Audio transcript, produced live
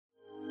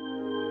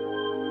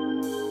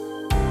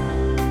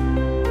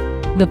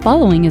The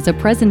following is a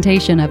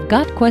presentation of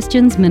Got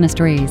Questions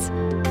Ministries.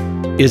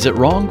 Is it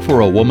wrong for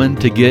a woman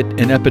to get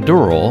an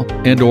epidural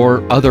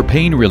and/or other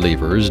pain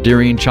relievers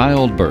during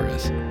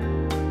childbirth?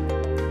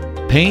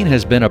 Pain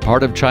has been a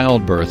part of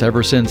childbirth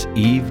ever since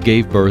Eve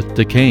gave birth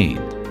to Cain.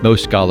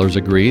 Most scholars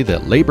agree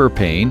that labor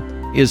pain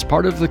is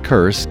part of the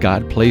curse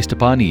God placed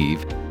upon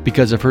Eve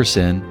because of her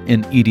sin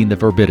in eating the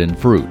forbidden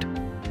fruit,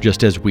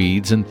 just as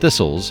weeds and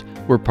thistles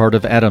were part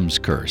of Adam's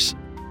curse.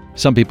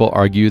 Some people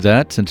argue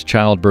that since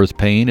childbirth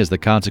pain is the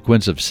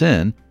consequence of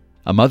sin,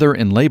 a mother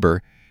in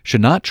labor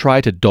should not try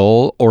to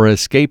dull or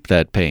escape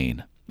that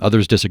pain.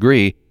 Others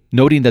disagree,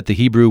 noting that the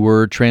Hebrew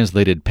word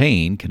translated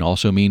pain can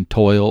also mean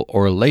toil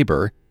or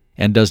labor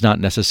and does not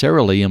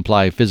necessarily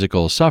imply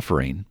physical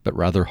suffering, but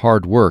rather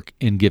hard work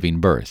in giving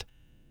birth.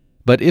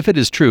 But if it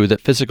is true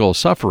that physical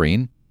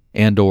suffering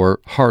and/or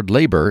hard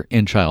labor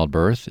in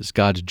childbirth is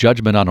God's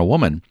judgment on a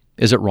woman,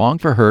 is it wrong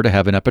for her to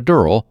have an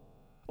epidural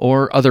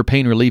or other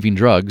pain-relieving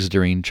drugs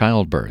during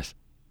childbirth?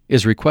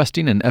 Is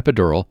requesting an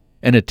epidural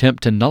an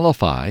attempt to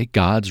nullify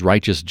God's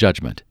righteous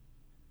judgment?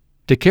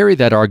 To carry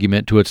that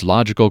argument to its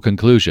logical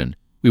conclusion,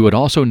 we would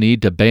also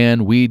need to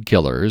ban weed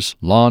killers,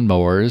 lawn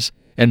mowers,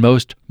 and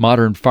most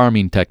modern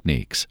farming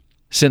techniques,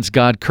 since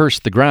God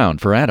cursed the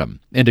ground for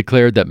Adam and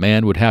declared that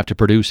man would have to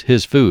produce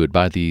his food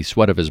by the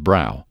sweat of his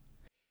brow.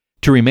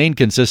 To remain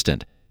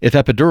consistent, if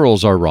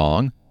epidurals are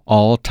wrong,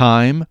 all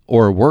time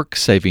or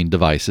work-saving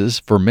devices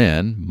for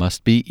men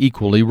must be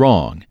equally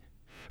wrong.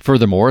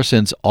 Furthermore,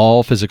 since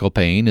all physical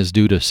pain is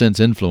due to sin's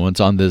influence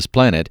on this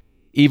planet,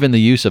 even the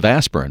use of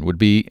aspirin would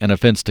be an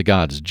offense to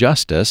God's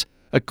justice,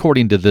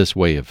 according to this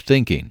way of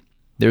thinking.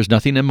 There's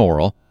nothing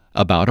immoral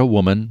about a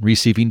woman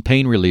receiving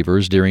pain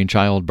relievers during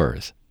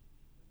childbirth.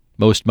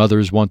 Most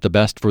mothers want the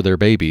best for their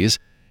babies,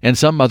 and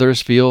some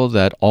mothers feel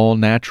that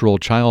all-natural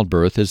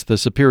childbirth is the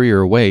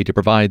superior way to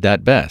provide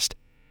that best.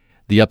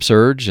 The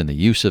upsurge in the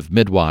use of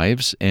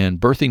midwives and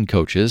birthing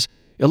coaches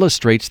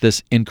illustrates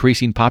this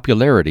increasing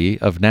popularity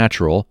of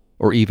natural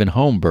or even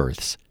home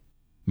births.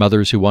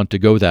 Mothers who want to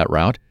go that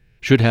route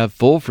should have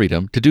full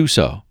freedom to do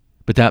so,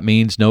 but that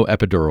means no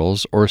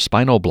epidurals or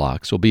spinal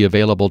blocks will be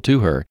available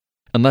to her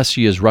unless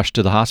she is rushed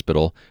to the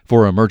hospital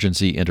for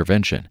emergency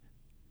intervention.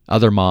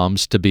 Other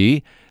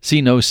moms-to-be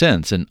see no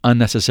sense in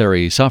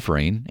unnecessary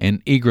suffering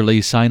and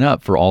eagerly sign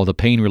up for all the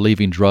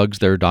pain-relieving drugs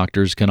their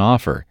doctors can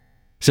offer.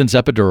 Since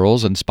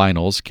epidurals and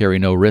spinals carry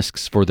no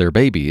risks for their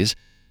babies,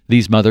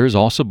 these mothers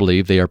also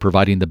believe they are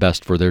providing the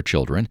best for their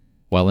children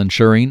while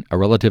ensuring a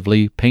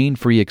relatively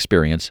pain-free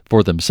experience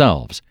for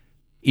themselves.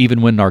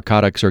 Even when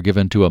narcotics are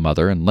given to a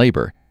mother in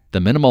labor, the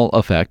minimal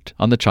effect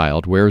on the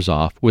child wears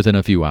off within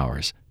a few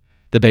hours.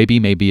 The baby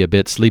may be a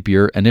bit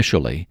sleepier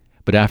initially,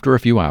 but after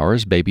a few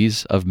hours,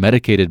 babies of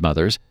medicated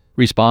mothers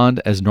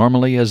respond as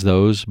normally as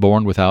those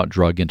born without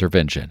drug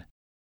intervention.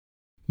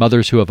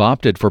 Mothers who have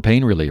opted for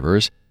pain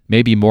relievers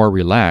may be more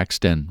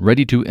relaxed and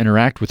ready to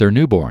interact with their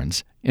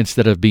newborns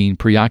instead of being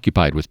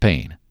preoccupied with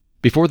pain.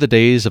 Before the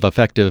days of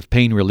effective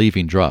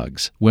pain-relieving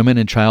drugs, women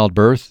in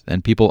childbirth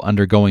and people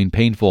undergoing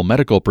painful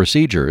medical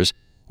procedures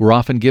were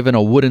often given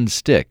a wooden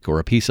stick or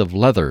a piece of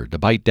leather to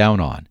bite down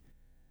on.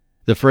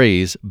 The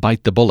phrase,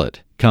 "bite the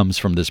bullet," comes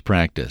from this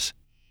practice.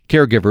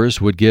 Caregivers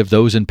would give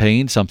those in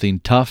pain something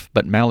tough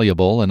but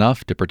malleable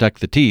enough to protect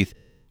the teeth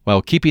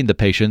while keeping the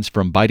patients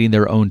from biting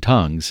their own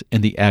tongues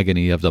in the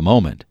agony of the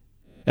moment.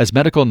 As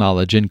medical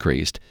knowledge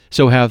increased,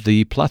 so have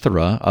the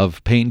plethora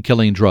of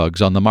pain-killing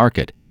drugs on the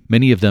market,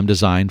 many of them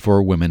designed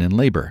for women in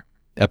labor.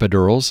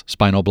 Epidurals,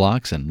 spinal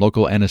blocks, and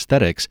local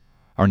anesthetics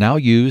are now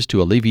used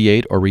to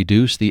alleviate or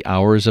reduce the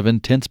hours of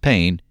intense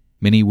pain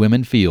many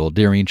women feel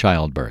during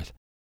childbirth.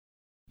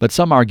 But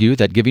some argue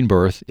that giving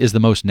birth is the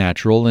most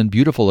natural and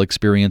beautiful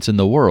experience in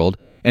the world,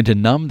 and to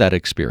numb that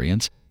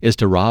experience is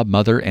to rob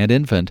mother and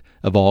infant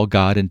of all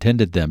God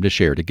intended them to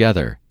share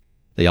together.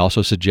 They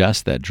also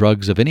suggest that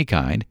drugs of any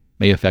kind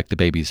may affect the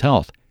baby's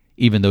health.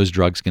 Even those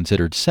drugs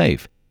considered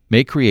safe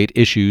may create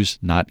issues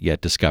not yet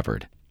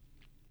discovered.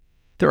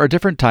 There are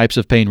different types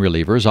of pain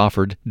relievers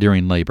offered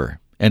during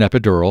labor. An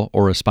epidural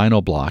or a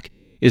spinal block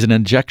is an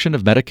injection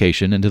of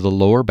medication into the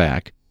lower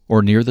back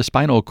or near the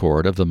spinal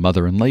cord of the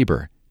mother in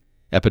labor.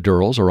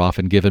 Epidurals are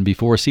often given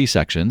before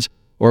C-sections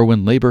or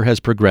when labor has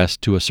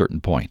progressed to a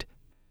certain point.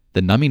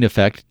 The numbing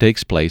effect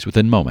takes place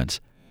within moments,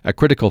 a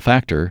critical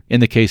factor in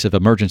the case of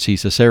emergency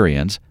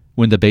cesareans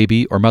when the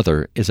baby or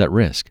mother is at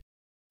risk.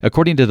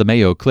 According to the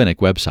Mayo Clinic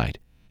website,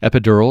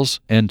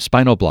 epidurals and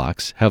spinal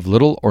blocks have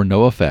little or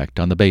no effect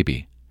on the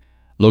baby.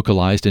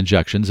 Localized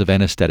injections of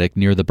anesthetic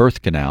near the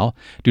birth canal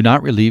do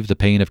not relieve the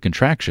pain of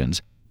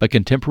contractions, but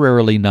can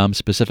temporarily numb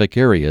specific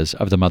areas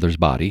of the mother's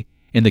body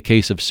in the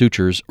case of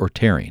sutures or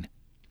tearing.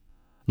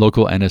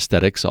 Local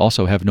anesthetics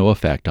also have no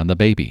effect on the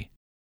baby.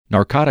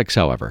 Narcotics,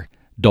 however,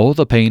 dull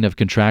the pain of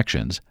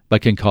contractions,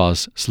 but can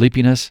cause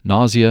sleepiness,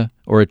 nausea,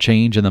 or a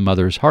change in the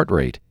mother's heart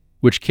rate,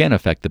 which can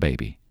affect the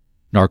baby.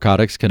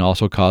 Narcotics can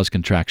also cause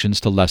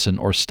contractions to lessen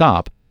or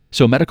stop,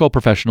 so medical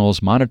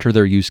professionals monitor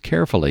their use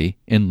carefully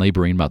in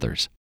laboring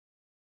mothers.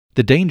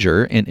 The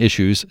danger in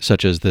issues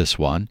such as this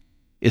one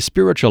is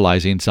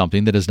spiritualizing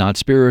something that is not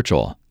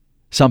spiritual.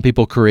 Some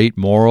people create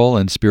moral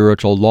and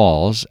spiritual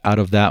laws out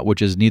of that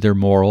which is neither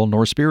moral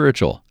nor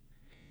spiritual.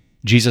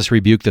 Jesus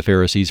rebuked the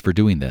Pharisees for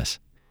doing this.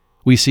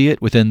 We see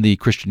it within the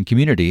Christian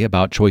community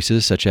about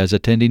choices such as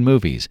attending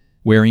movies,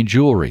 wearing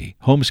jewelry,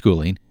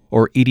 homeschooling,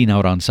 or eating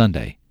out on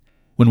Sunday.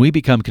 When we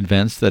become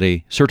convinced that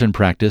a certain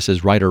practice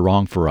is right or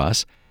wrong for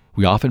us,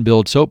 we often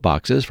build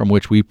soapboxes from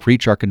which we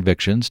preach our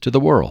convictions to the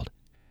world.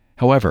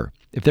 However,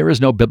 if there is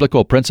no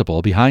biblical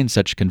principle behind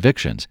such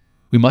convictions,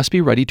 we must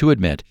be ready to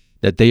admit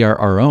that they are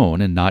our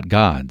own and not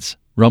God's.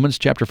 Romans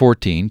chapter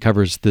 14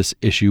 covers this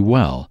issue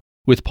well,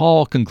 with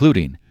Paul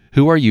concluding,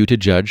 "Who are you to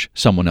judge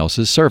someone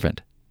else's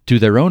servant? To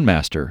their own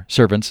master,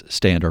 servants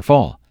stand or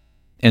fall.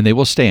 And they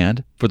will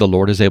stand, for the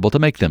Lord is able to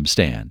make them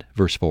stand."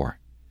 Verse 4.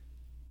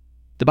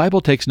 The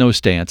Bible takes no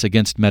stance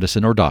against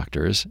medicine or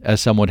doctors,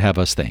 as some would have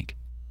us think.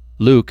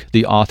 Luke,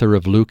 the author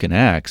of Luke and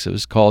Acts,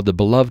 is called the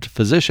beloved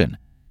physician,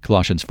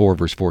 Colossians 4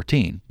 verse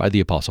 14, by the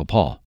Apostle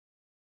Paul.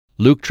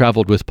 Luke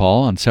traveled with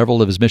Paul on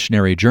several of his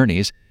missionary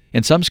journeys,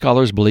 and some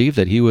scholars believe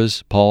that he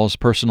was Paul's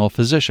personal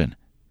physician.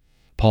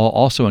 Paul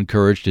also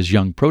encouraged his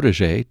young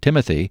protege,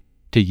 Timothy,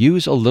 to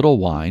use a little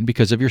wine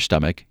because of your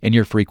stomach and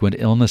your frequent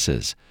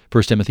illnesses,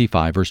 1 Timothy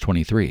 5 verse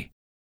 23.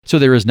 So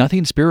there is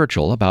nothing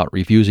spiritual about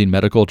refusing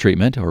medical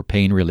treatment or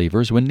pain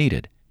relievers when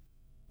needed.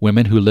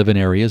 Women who live in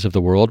areas of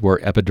the world where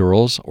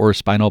epidurals or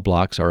spinal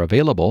blocks are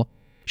available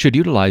should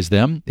utilize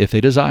them if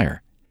they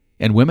desire,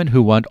 and women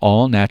who want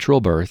all natural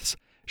births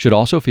should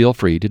also feel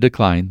free to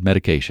decline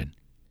medication.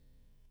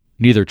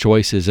 Neither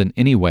choice is in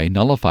any way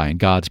nullifying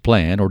God's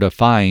plan or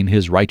defying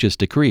His righteous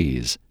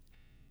decrees.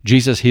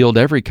 Jesus healed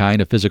every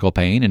kind of physical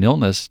pain and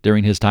illness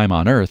during His time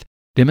on earth,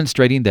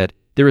 demonstrating that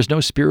there is no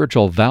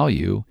spiritual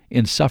value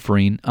in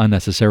suffering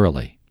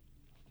unnecessarily.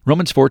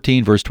 Romans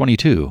 14 verse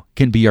 22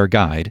 can be our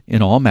guide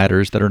in all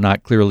matters that are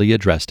not clearly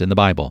addressed in the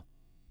Bible,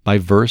 by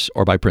verse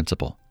or by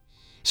principle.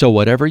 So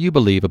whatever you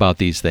believe about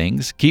these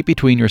things, keep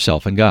between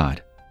yourself and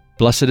God.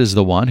 Blessed is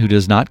the one who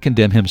does not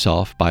condemn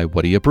himself by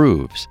what he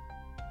approves.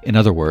 In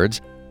other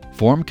words,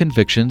 form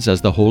convictions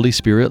as the Holy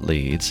Spirit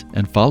leads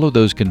and follow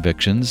those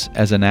convictions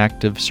as an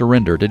act of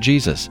surrender to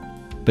Jesus.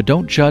 But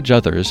don't judge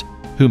others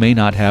who may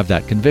not have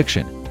that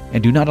conviction,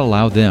 and do not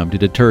allow them to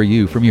deter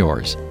you from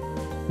yours.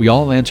 We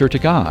all answer to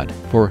God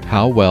for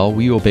how well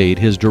we obeyed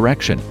His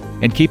direction,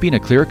 and keeping a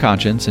clear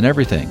conscience in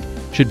everything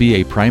should be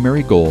a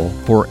primary goal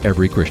for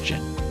every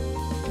Christian.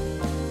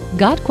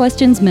 Got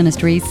Questions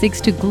Ministry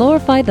seeks to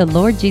glorify the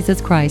Lord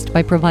Jesus Christ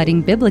by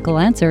providing biblical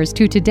answers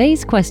to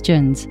today's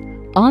questions.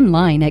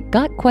 Online at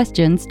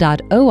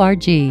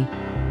gotquestions.org.